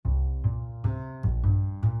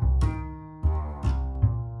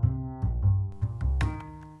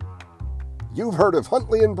You've heard of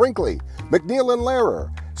Huntley and Brinkley, McNeil and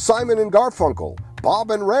Lehrer, Simon and Garfunkel,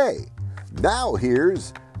 Bob and Ray. Now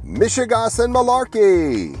here's Mishegoss and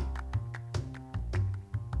Malarkey.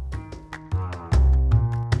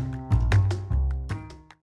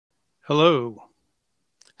 Hello.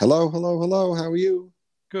 Hello. How are you?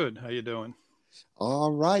 Good. How you doing?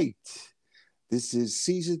 All right. This is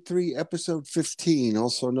Season 3, Episode 15,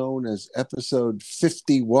 also known as Episode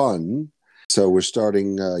 51. So we're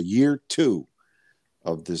starting Year 2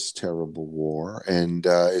 of this terrible war. And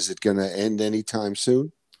is it going to end anytime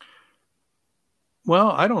soon?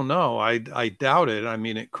 Well, I don't know. I doubt it. I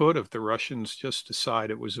mean, it could if the Russians just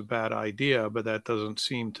decide it was a bad idea, but that doesn't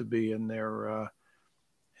seem to be in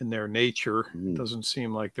their nature. It doesn't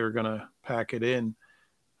seem like they're going to pack it in.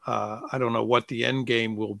 I don't know what the end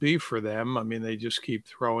game will be for them. I mean, they just keep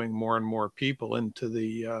throwing more and more people into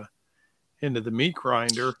the meat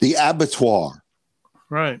grinder, the abattoir,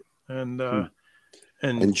 right? And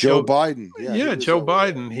Joe Biden, Joe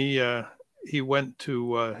Biden. He went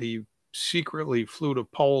to he secretly flew to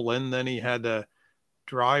Poland. Then he had to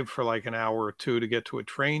drive for like an hour or two to get to a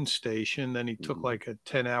train station. Then he took like a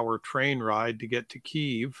 10-hour train ride to get to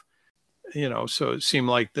Kyiv. You know, so it seemed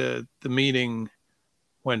like the meeting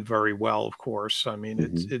went very well, of course. I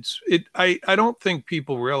mean, I don't think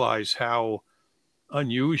people realize how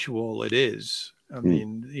unusual it is. I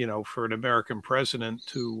mean, you know, for an American president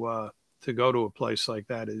to go to a place like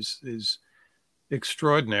that is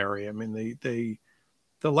extraordinary. I mean, the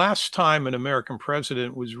last time an American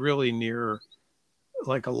president was really near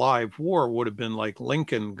like a live war would have been like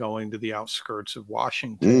Lincoln going to the outskirts of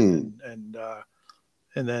Washington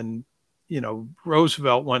and then, you know,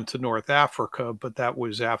 Roosevelt went to North Africa, but that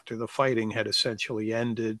was after the fighting had essentially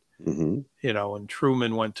ended, you know, and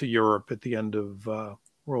Truman went to Europe at the end of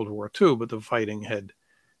World War II, but the fighting had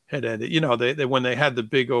ended. You know, they when they had the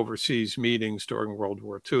big overseas meetings during World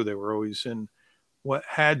War II, they were always in what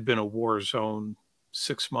had been a war zone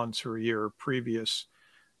 6 months or a year previous.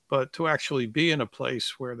 But to actually be in a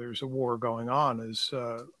place where there's a war going on is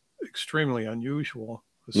extremely unusual.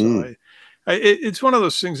 So it's one of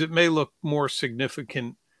those things that may look more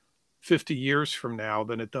significant 50 years from now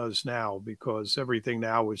than it does now, because everything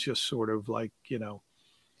now is just sort of like, you know,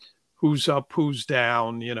 who's up, who's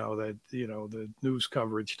down, you know, that, you know, the news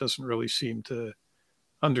coverage doesn't really seem to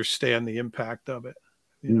understand the impact of it,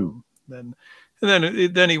 you know.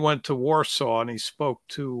 Then he went to Warsaw and he spoke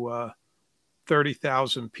to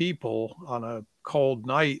 30,000 people on a cold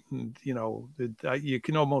night. And, you know, you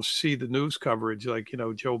can almost see the news coverage. Like, you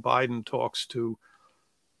know, Joe Biden talks to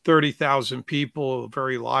 30,000 people, a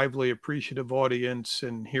very lively, appreciative audience.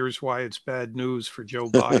 And here's why it's bad news for Joe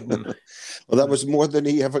Biden. Well, that was more than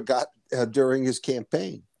he ever got during his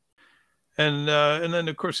campaign. And then,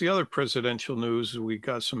 of course, the other presidential news, we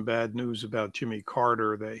got some bad news about Jimmy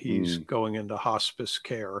Carter, that he's going into hospice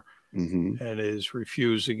care. And is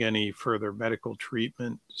refusing any further medical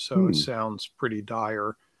treatment. So it sounds pretty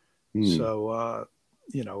dire. So,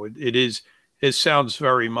 you know, it sounds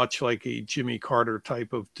very much like a Jimmy Carter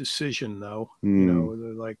type of decision, though, you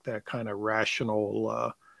know, like that kind of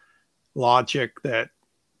rational logic that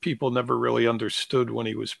people never really understood when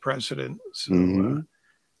he was president.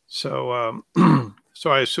 So, so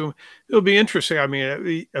I assume it'll be interesting. I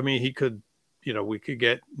mean, he could, you know, we could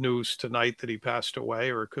get news tonight that he passed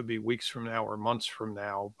away, or it could be weeks from now or months from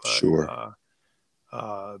now. But, sure.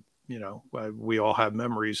 You know, we all have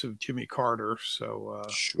memories of Jimmy Carter. So,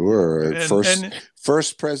 sure.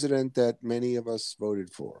 First president that many of us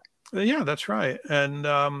voted for. Yeah, that's right. And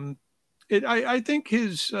I think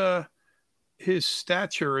his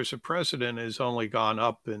stature as a president has only gone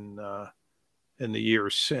up in the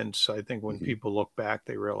years since. I think when people look back,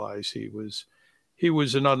 they realize he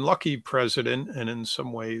was an unlucky president, and in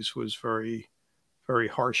some ways was very, very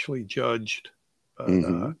harshly judged. But,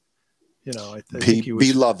 you know, I think he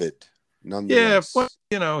was beloved, nonetheless. Yeah, but,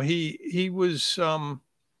 you know, he was,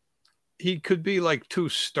 he could be like too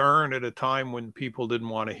stern at a time when people didn't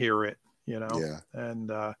want to hear it, you know? Yeah.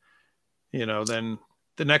 And, you know, then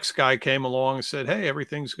the next guy came along and said, hey,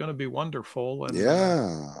 everything's going to be wonderful. And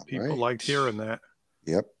people liked hearing that.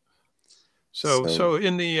 Yep. So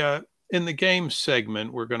in the game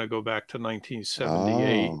segment, we're going to go back to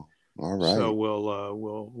 1978. Oh, all right. So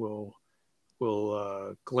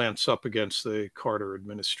we'll glance up against the Carter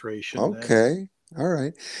administration. Okay. All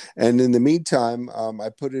right. And in the meantime, I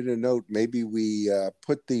put in a note. Maybe we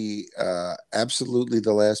put the absolutely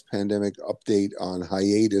the last pandemic update on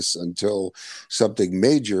hiatus until something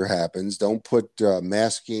major happens. Don't put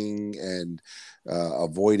masking and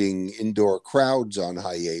avoiding indoor crowds on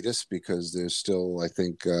hiatus because there's still, I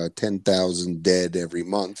think, 10,000 dead every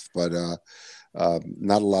month, but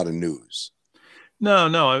not a lot of news. No,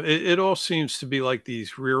 no, it all seems to be like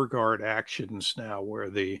these rearguard actions now where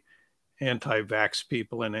the anti-vax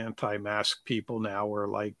people and anti-mask people now are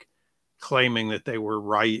like claiming that they were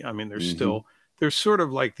right. I mean, Hmm. they're sort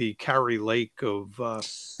of like the Carrie Lake of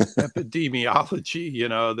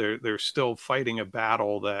epidemiology. They're still fighting a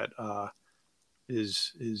battle that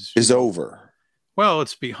is Is over. well,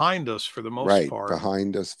 it's behind us for the most Right, part.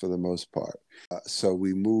 behind us for the most part. So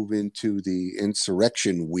we move into the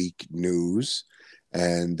insurrection week news,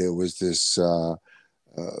 and there was this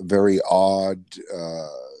very odd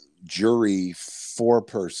jury four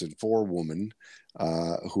woman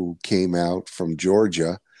who came out from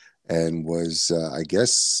Georgia and was, I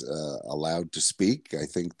guess, allowed to speak. I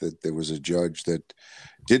think that there was a judge that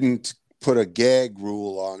didn't put a gag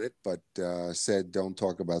rule on it, but said don't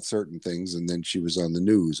talk about certain things, and then she was on the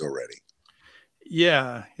news already.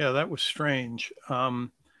 Yeah, yeah, that was strange.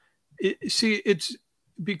 It's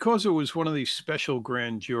because it was one of these special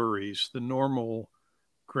grand juries. The normal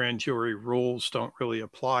grand jury rules don't really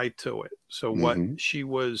apply to it. So what Mm-hmm. she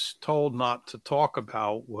was told not to talk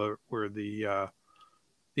about were the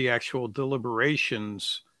actual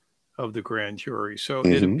deliberations of the grand jury. So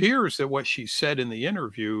it Mm-hmm. appears that what she said in the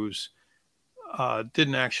interviews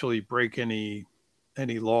didn't actually break any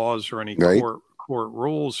laws or any Right. court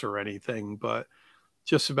rules or anything, but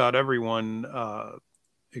just about everyone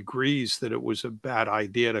agrees that it was a bad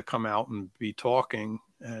idea to come out and be talking.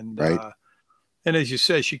 Right. And as you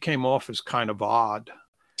said, she came off as kind of odd.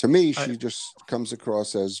 To me, I, she just comes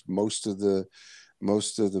across as most of the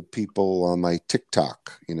people on my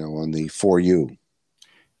TikTok, on the For You.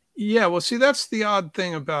 yeah, well, see, that's the odd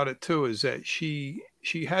thing about it too, is that she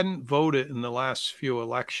hadn't voted in the last few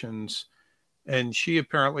elections, and she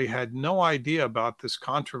apparently had no idea about this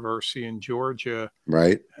controversy in Georgia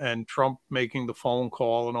Right. and Trump making the phone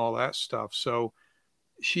call and all that stuff. So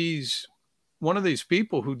she's one of these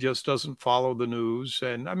people who just doesn't follow the news.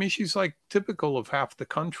 And I mean, she's like typical of half the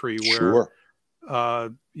country where, Sure.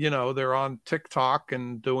 they're on TikTok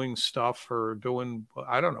and doing stuff or doing,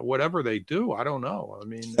 I don't know, whatever they do. I don't know. I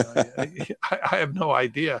mean, I have no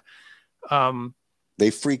idea. Um,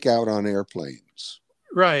 They freak out on airplanes.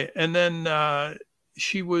 right. And then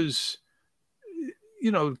she was,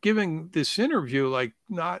 giving this interview, like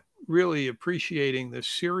not really appreciating the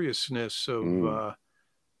seriousness Mm.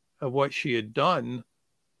 of what she had done.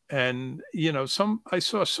 And I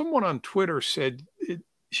saw someone on Twitter said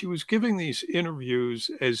she was giving these interviews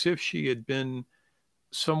as if she had been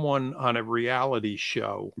someone on a reality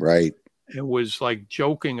show Right. and was like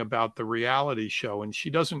joking about the reality show, and she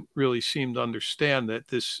doesn't really seem to understand that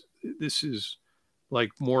this is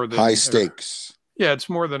like more High than stakes. yeah, it's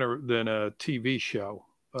more than a TV show.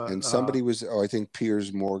 And somebody was, I think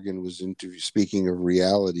Piers Morgan was speaking of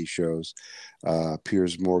reality shows,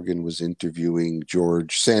 Piers Morgan was interviewing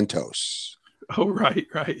George Santos. Oh, right,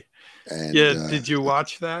 right. And Yeah, did you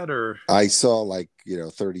watch that or? I saw, like,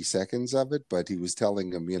 30 seconds of it, but he was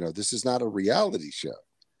telling him, this is not a reality show.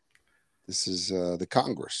 This is the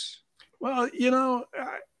Congress. Well,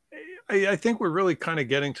 I think we're really kind of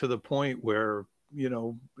getting to the point where,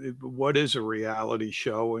 what is a reality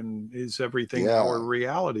show and is everything now a Yeah.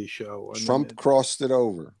 reality show? I mean, Trump crossed it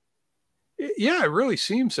over. yeah, it really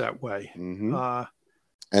seems that way. Hmm. Uh,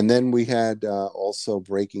 And then we had also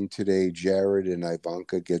breaking today, Jared and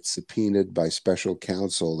Ivanka get subpoenaed by special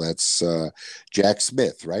counsel. That's Jack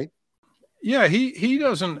Smith, right? yeah, he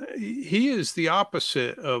doesn't, he is the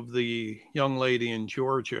opposite of the young lady in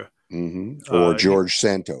Georgia. Or He, George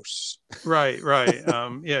Santos. right, right.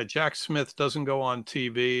 Yeah, Jack Smith doesn't go on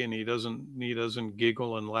TV and he doesn't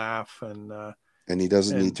giggle and laugh And he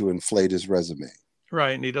doesn't need and to inflate his resume.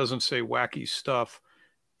 right, and he doesn't say wacky stuff.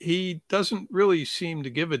 He doesn't really seem to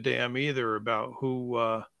give a damn either about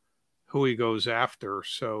who he goes after.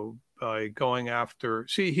 So by going after,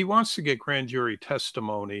 see, he wants to get grand jury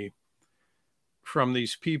testimony from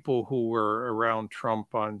these people who were around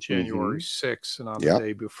Trump on January Hmm. 6th and on the Yep.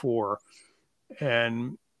 day before.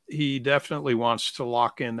 And he definitely wants to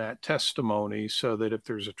lock in that testimony so that if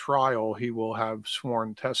there's a trial, he will have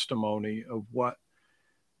sworn testimony of what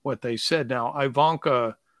they said. Now,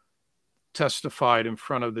 Ivanka testified in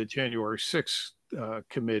front of the January 6th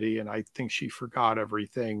committee, and I think she forgot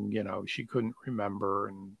everything. She couldn't remember,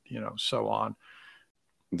 and so on.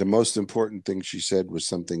 The most important thing she said was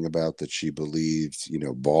something about that she believed,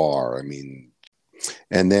 Barr. I mean,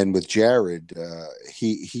 and then with Jared,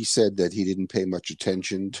 he said that he didn't pay much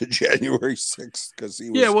attention to January 6th because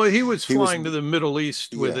Yeah, well, he was he was flying to the Middle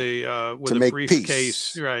East yeah with to a make briefcase.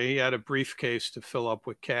 peace. Right, he had a briefcase to fill up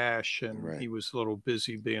with cash, and Right. he was a little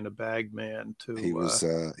busy being a bag man He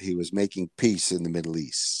was making peace in the Middle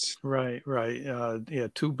East. right, right. Yeah,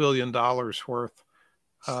 $2 billion worth.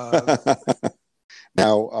 Uh,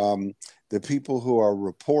 Now, the people who are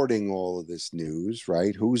reporting all of this news,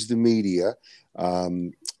 right? Who's the media?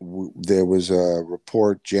 There was a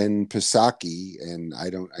report, Jen Psaki, and I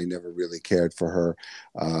never really cared for her.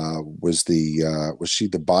 Was she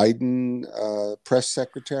the Biden press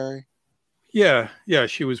secretary? yeah, yeah.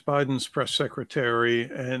 She was Biden's press secretary,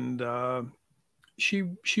 and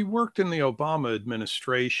she worked in the Obama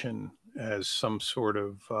administration as some sort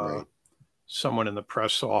of Right. someone in the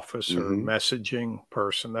press office or Mm-hmm. messaging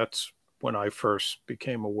person. That's when I first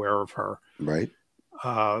became aware of her. Right.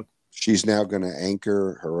 Uh, She's now going to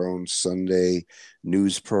anchor her own Sunday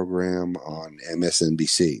news program on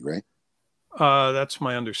MSNBC, right? that's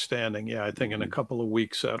my understanding. Yeah, I think in a Mm-hmm. couple of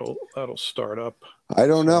weeks that'll start up. I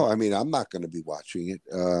don't know. So I mean, I'm not going to be watching it.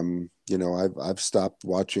 I've stopped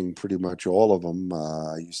watching pretty much all of them.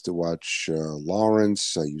 I used to watch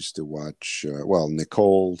Lawrence. I used to watch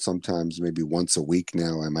Nicole. Sometimes maybe once a week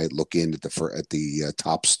now. I might look in at the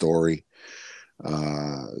top story.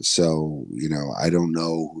 I don't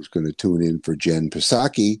know who's going to tune in for Jen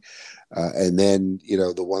Psaki. And then,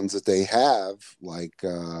 the ones that they have, like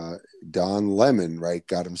Don Lemon, right,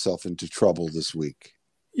 got himself into trouble this week.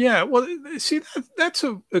 yeah, well, see that's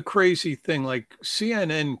a crazy thing. Like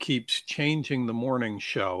CNN keeps changing the morning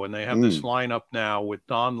show, and they have this Mm, lineup now with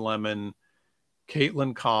Don Lemon,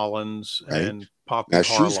 Caitlin Collins, right. and Poppy Now she's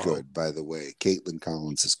Harlow. good, by the way. Caitlin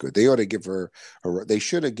Collins is good. They ought to give her. They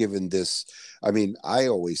should have given this. I mean, I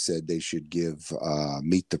always said they should give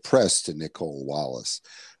Meet the Press to Nicole Wallace,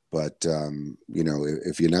 but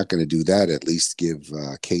if you're not going to do that, at least give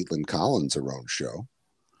Caitlin Collins her own show.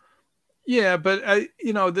 Yeah, but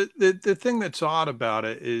the thing that's odd about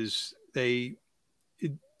it is they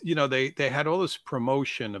had all this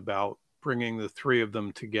promotion about bringing the three of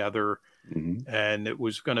them together, Mm-hmm. and it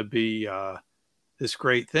was going to be this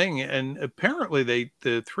great thing. And apparently,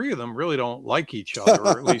 the three of them really don't like each other,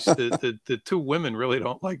 or at least the two women really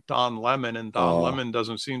don't like Don Lemon, and Don Oh, Lemon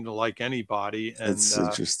doesn't seem to like anybody. And that's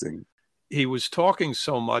interesting. he was talking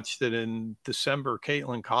so much that in December,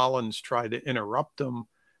 Caitlin Collins tried to interrupt him,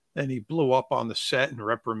 and he blew up on the set and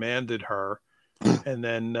reprimanded her. And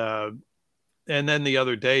then the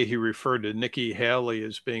other day he referred to Nikki Haley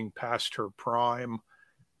as being past her prime,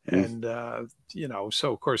 and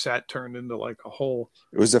so of course that turned into like a whole.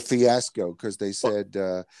 It was a fiasco because they Well,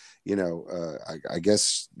 said, I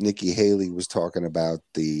guess Nikki Haley was talking about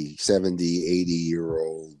the 70,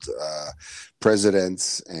 80-year-old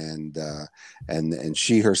presidents, and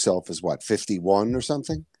she herself is what, 51 or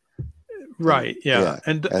something? right, yeah, Yeah.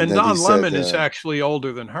 And and then he Don said, Lemon is actually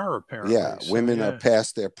older than her yeah, apparently. So women are yeah,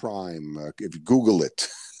 past their prime. If you Google it,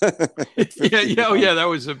 yeah, yeah, oh 51. yeah, that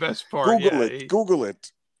was the best part. Google Yeah, it. Google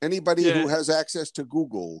it. Anybody yeah. who has access to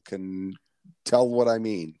Google can tell what I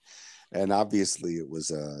mean. And obviously, it was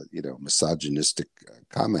a misogynistic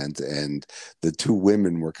comment, and the two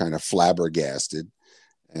women were kind of flabbergasted.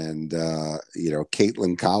 And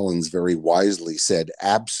Caitlin Collins very wisely said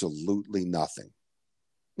absolutely nothing.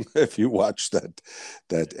 If you watch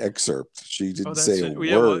that excerpt, she Oh, didn't say that's a it.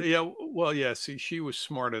 Yeah, well, word. yeah, well, yeah. See, she was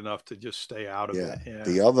smart enough to just stay out of Yeah, it. Yeah,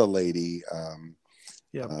 the other lady,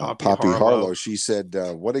 yeah. Poppy Poppy Harlow, Harlow. she said,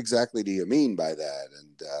 "What exactly do you mean by that?"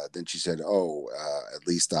 And then she said, "Oh, at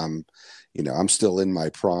least I'm still in my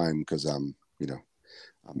prime because I'm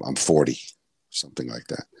 40, something like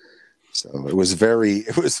that." So it was very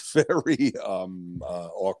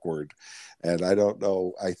awkward, and I don't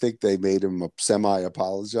know. I think they made him semi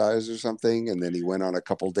apologize or something, and then he went on a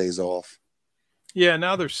couple days off. Yeah,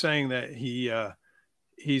 now they're saying that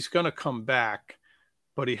he's going to come back,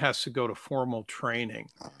 but he has to go to formal training,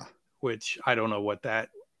 Uh, which I don't know what that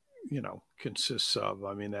consists of.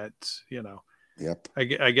 I mean, that's yep.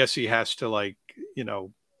 I guess he has to like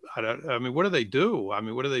I mean, what do they do? I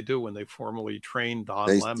mean, what do they do when they formally train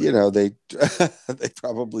Don Lemon? They they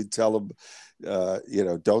probably tell him,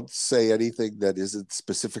 don't say anything that isn't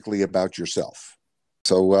specifically about yourself.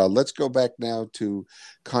 So let's go back now to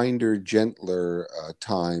kinder, gentler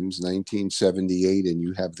times, 1978, and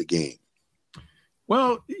you have the game.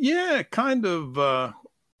 Well, yeah, kind of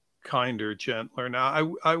kinder, gentler.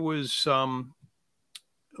 Now, I was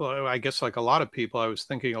I guess like a lot of people, I was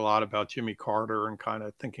thinking a lot about Jimmy Carter and kind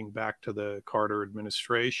of thinking back to the Carter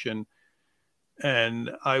administration.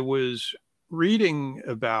 And I was reading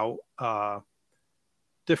about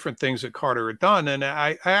different things that Carter had done. And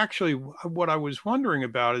I actually, what I was wondering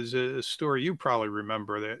about is a story you probably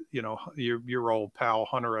remember that, you know, your old pal,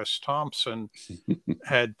 Hunter S. Thompson,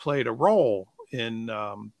 had played a role in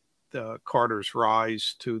Carter's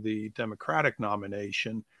rise to the Democratic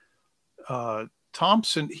nomination.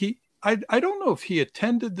 Thompson, I don't know if he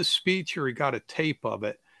attended the speech or he got a tape of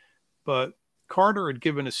it, but Carter had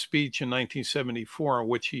given a speech in 1974 in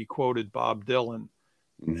which he quoted Bob Dylan.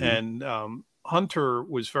 Mm-hmm. And Hunter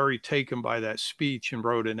was very taken by that speech and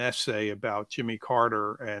wrote an essay about Jimmy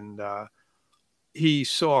Carter. And he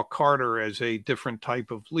saw Carter as a different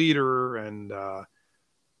type of leader and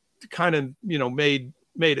kind of, you know, made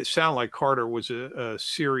it sound like Carter was a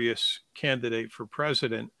serious candidate for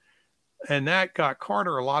president. And that got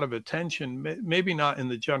Carter a lot of attention, maybe not in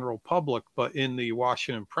the general public, but in the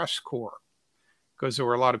Washington press corps, because there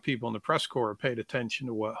were a lot of people in the press corps who paid attention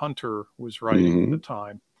to what Hunter was writing at the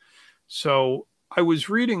time. So I was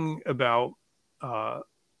reading about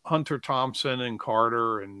Hunter Thompson and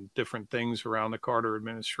Carter and different things around the Carter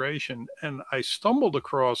administration, and I stumbled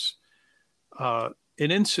across an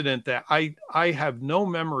incident that I have no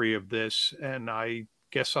memory of this, and I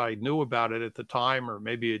guess I knew about it at the time, or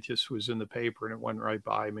maybe it just was in the paper and it went right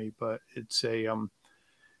by me. But it's a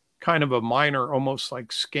kind of a minor, almost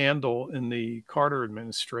like scandal in the Carter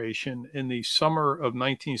administration. In the summer of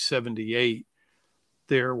 1978,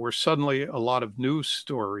 there were suddenly a lot of news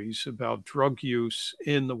stories about drug use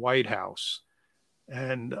in the White House.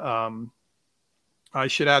 And I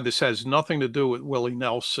should add, this has nothing to do with Willie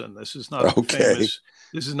Nelson. This is not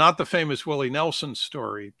the famous Willie Nelson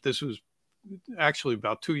story. This was actually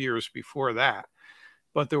about 2 years before that.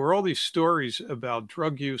 But there were all these stories about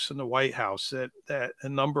drug use in the White House, that a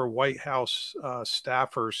number of White House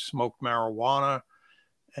staffers smoked marijuana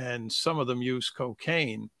and some of them used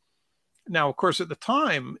cocaine. Now, of course, at the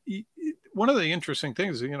time, one of the interesting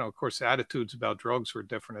things, you know, of course, attitudes about drugs were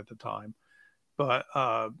different at the time. But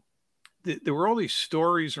there were all these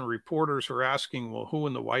stories, and reporters were asking, well, who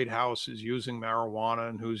in the White House is using marijuana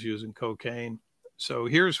and who's using cocaine? So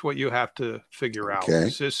here's what you have to figure out.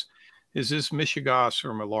 Is this Mishegoss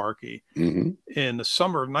or Malarkey? In the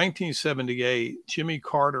summer of 1978, Jimmy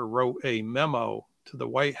Carter wrote a memo to the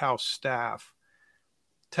White House staff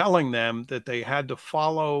telling them that they had to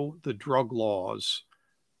follow the drug laws.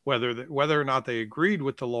 Whether or not they agreed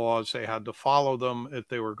with the laws, they had to follow them if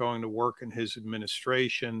they were going to work in his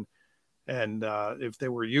administration. And if they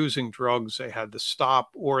were using drugs, they had to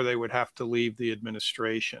stop, or they would have to leave the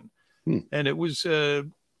administration. And it was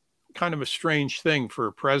kind of a strange thing for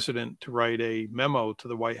a president to write a memo to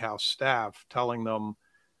the White House staff telling them,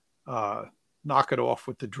 knock it off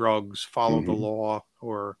with the drugs, follow the law,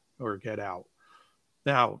 or get out.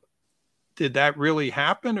 Now, did that really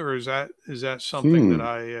happen, or is that something that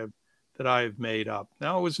I have made up?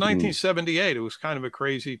 Now, it was 1978. It was kind of a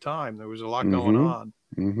crazy time. There was a lot going on.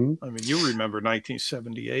 I mean, you remember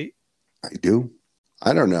 1978? I do.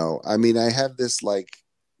 I don't know. I mean, I have this like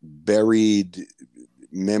buried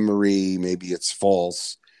memory, maybe it's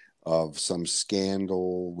false, of some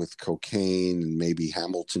scandal with cocaine and maybe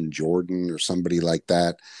Hamilton Jordan or somebody like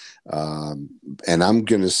that. And I'm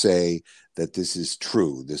going to say that this is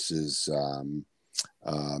true. This is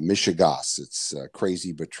Mishegoss. It's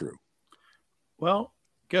crazy but true. Well,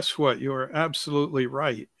 guess what? You're absolutely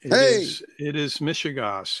right. It is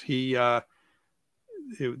Mishegoss.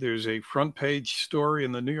 There's a front page story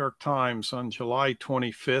in the New York Times on July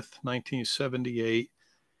 25th, 1978.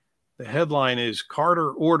 The headline is,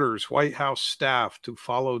 Carter orders White House staff to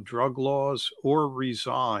follow drug laws or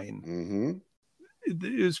resign.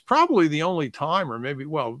 It's probably the only time, or maybe,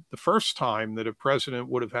 well, the first time that a president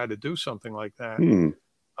would have had to do something like that.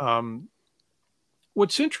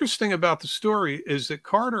 What's interesting about the story is that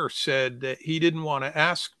Carter said that he didn't want to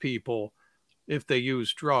ask people if they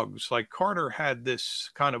use drugs. Like, Carter had this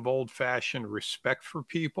kind of old-fashioned respect for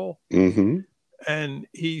people. And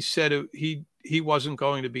he said he wasn't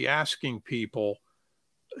going to be asking people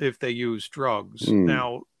if they use drugs.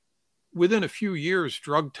 Now, within a few years,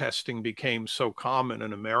 drug testing became so common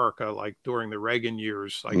in America, like during the Reagan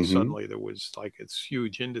years, like suddenly there was like this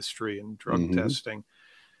huge industry in drug testing.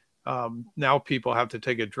 Now people have to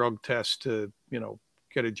take a drug test to, you know,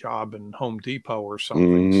 get a job in Home Depot or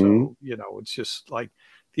something. So, you know, it's just like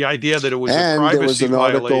the idea that it was a privacy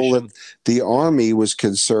violation. That the Army was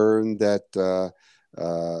concerned that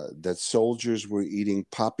that soldiers were eating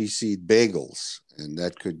poppy seed bagels, and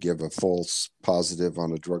that could give a false positive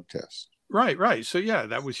on a drug test. Right. So yeah,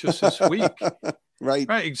 that was just this week. Right.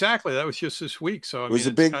 Right, exactly. That was just this week. So I It was mean,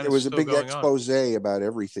 a it's big kind it of was a still big going on. expose about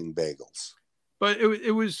everything bagels. But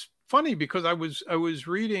it was funny because I was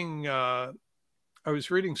reading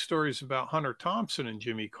stories about Hunter Thompson and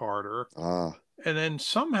Jimmy Carter, Ah. and then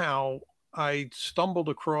somehow I stumbled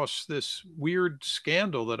across this weird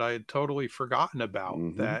scandal that I had totally forgotten about.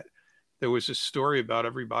 Mm-hmm. That there was a story about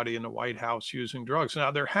everybody in the White House using drugs.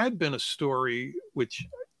 Now there had been a story which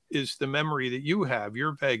is the memory that you have,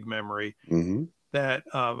 your vague memory, Mm-hmm. that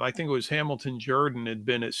I think it was Hamilton Jordan had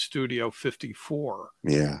been at Studio 54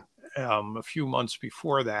 Yeah. a few months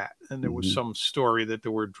before that, and there was Mm-hmm. some story that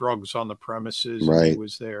there were drugs on the premises, and he Right.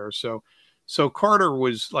 was there. So Carter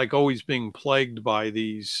was like always being plagued by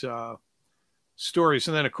these stories,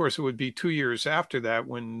 and then of course it would be 2 years after that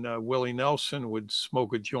when Willie Nelson would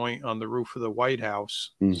smoke a joint on the roof of the White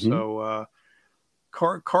House. Mm-hmm. So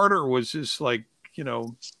Carter was this like you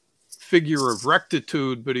know figure of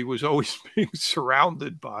rectitude, but he was always being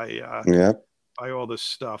surrounded Yeah. by all this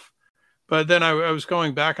stuff. But then I was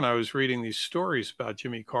going back and I was reading these stories about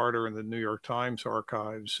Jimmy Carter in the New York Times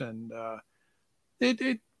archives, and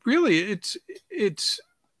it really it's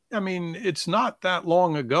I mean it's not that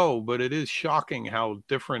long ago, but it is shocking how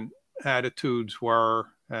different attitudes were,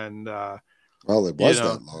 and Well, it you was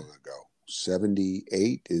know that long ago.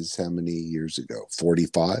 78 is how many years ago?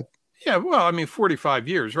 45? yeah, well, I mean 45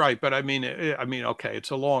 years, right? But I mean, okay, it's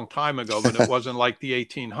a long time ago, but it wasn't like the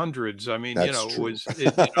 1800s. I mean, That's it true. was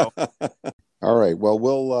it. All right. Well,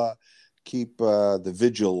 we'll keep the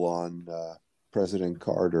vigil on President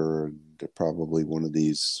Carter, and probably one of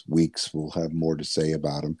these weeks we'll have more to say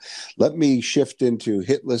about him. Let me shift into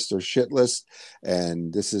hit list or shit list.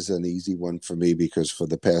 And this is an easy one for me because for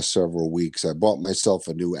the past several weeks, I bought myself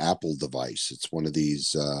a new Apple device. It's one of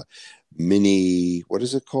these mini, what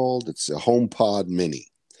is it called? It's a HomePod Mini.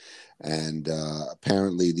 And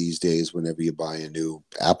apparently these days, whenever you buy a new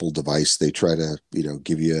Apple device, they try to,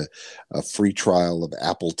 give you a free trial of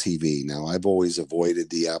Apple TV. Now, I've always avoided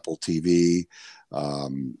the Apple TV.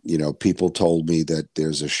 People told me that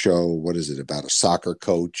there's a show, what is it, about a soccer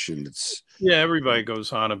coach, and it's Yeah, everybody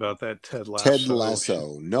goes on about that Ted Ted Lasso.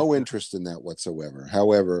 Lasso. No interest in that whatsoever.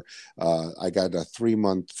 However, I got a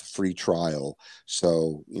 3-month free trial.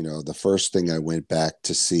 So, the first thing I went back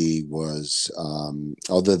to see was,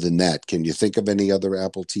 other than that, can you think of any other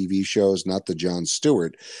Apple TV shows? Not the Jon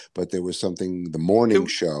Stewart, but there was something, the morning It,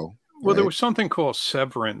 show. well, there Right. was something called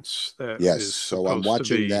Severance that Yes. is So I'm supposed to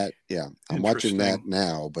watching be that. Yeah. I'm watching that interesting.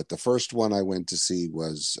 now. But the first one I went to see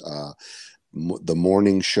was the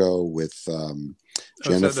morning show with Was that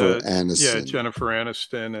Jennifer Aniston Jennifer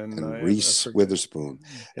Aniston and and I Reese forget. Witherspoon,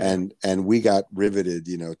 Yeah. and we got riveted,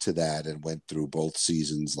 to that, and went through both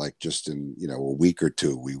seasons like just in a week or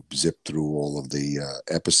two. We zipped through all of the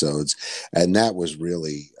episodes, and that was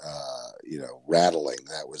really rattling.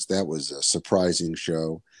 That was a surprising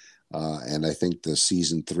show. And I think the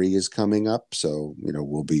season 3 is coming up, so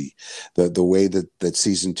we'll be the way that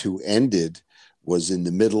season 2 ended was in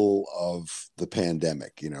the middle of the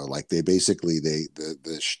pandemic. Like they basically they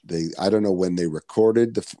I don't know when they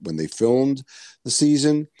recorded when they filmed the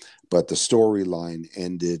season, but the storyline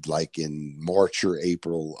ended like in March or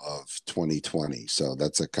April of 2020. So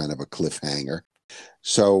that's a kind of a cliffhanger.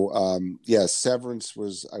 So Severance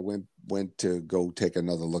was, I went to go take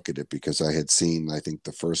another look at it because I had seen, I think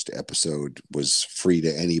the first episode was free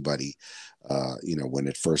to anybody, when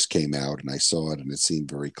it first came out, and I saw it and it seemed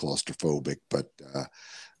very claustrophobic, but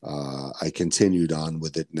I continued on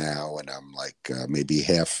with it now, and I'm like maybe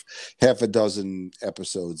half a dozen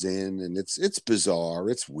episodes in, and it's bizarre,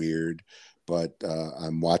 it's weird, but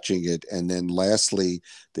I'm watching it. And then lastly,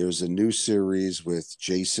 there's a new series with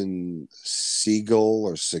Jason Segel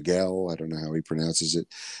or Segel, I don't know how he pronounces it,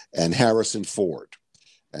 and Harrison Ford.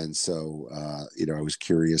 And so, I was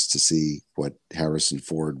curious to see what Harrison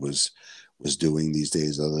Ford was doing these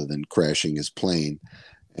days, other than crashing his plane.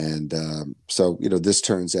 And so, this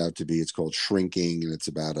turns out to be, it's called Shrinking, and it's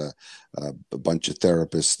about a bunch of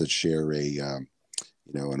therapists that share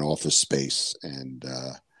an office space. And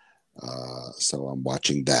so I'm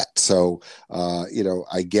watching that. So,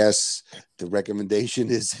 I guess the recommendation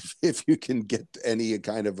is if you can get any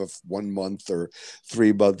kind of a 1 month or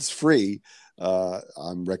 3 months free,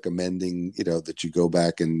 I'm recommending, that you go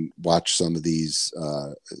back and watch some of these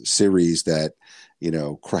series that,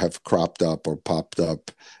 have cropped up or popped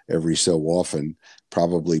up every so often.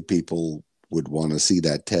 Probably people would want to see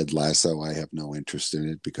that Ted Lasso. I have no interest in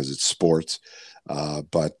it because it's sports.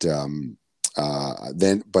 But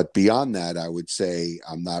But beyond that, I would say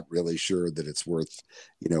I'm not really sure that it's worth,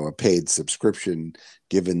 a paid subscription,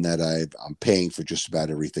 given that I'm paying for just about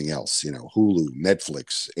everything else. Hulu,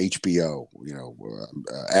 Netflix, HBO,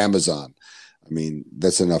 Amazon. I mean,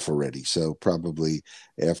 that's enough already. So probably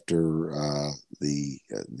after the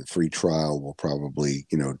free trial, we'll probably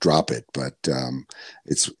drop it. But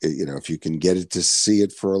it's if you can get it to see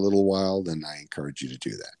it for a little while, then I encourage you to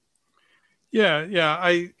do that. Yeah.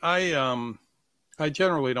 I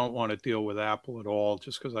generally don't want to deal with Apple at all,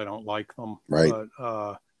 just because I don't like them. Right.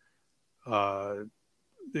 But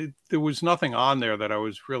there was nothing on there that I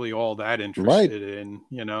was really all that interested in,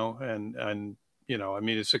 and I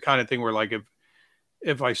mean, it's the kind of thing where, like,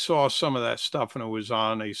 if I saw some of that stuff and it was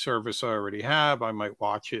on a service I already have, I might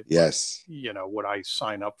watch it. Yes. But, would I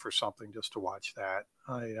sign up for something just to watch that?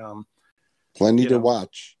 Plenty to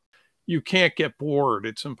watch. You can't get bored.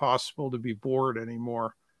 It's impossible to be bored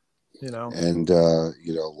anymore. And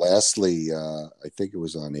lastly, I think it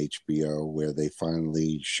was on HBO where they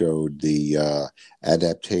finally showed the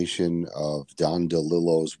adaptation of Don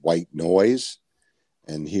DeLillo's White Noise,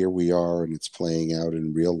 and here we are, and it's playing out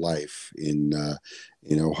in real life in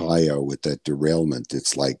Ohio with that derailment.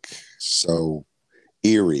 It's like so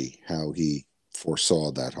eerie how he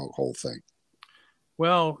foresaw that whole thing.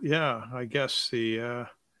 Well, yeah, I guess we'll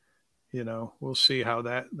see how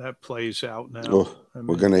that plays out now. Oh,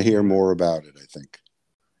 we're going to hear more about it, I think.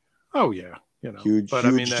 Oh yeah, huge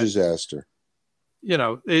disaster.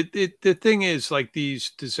 The thing is, like,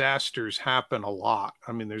 these disasters happen a lot.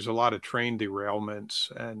 I mean, there's a lot of train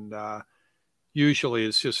derailments, and usually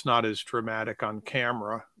it's just not as dramatic on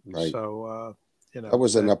camera. Right. So, that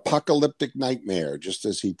was an apocalyptic nightmare, just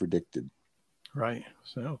as he predicted. Right.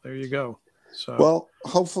 So there you go. So, well,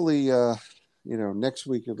 hopefully, next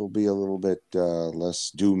week it'll be a little bit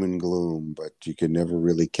less doom and gloom, but you can never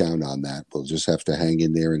really count on that. We'll just have to hang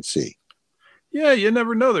in there and see. Yeah, you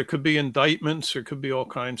never know. There could be indictments. There could be all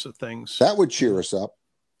kinds of things. That would cheer us up.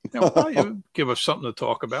 Well, give us something to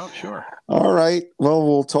talk about. Sure. All right. Well,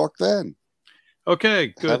 we'll talk then.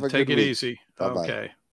 Okay, good. Take it week. easy. Bye-bye. Okay.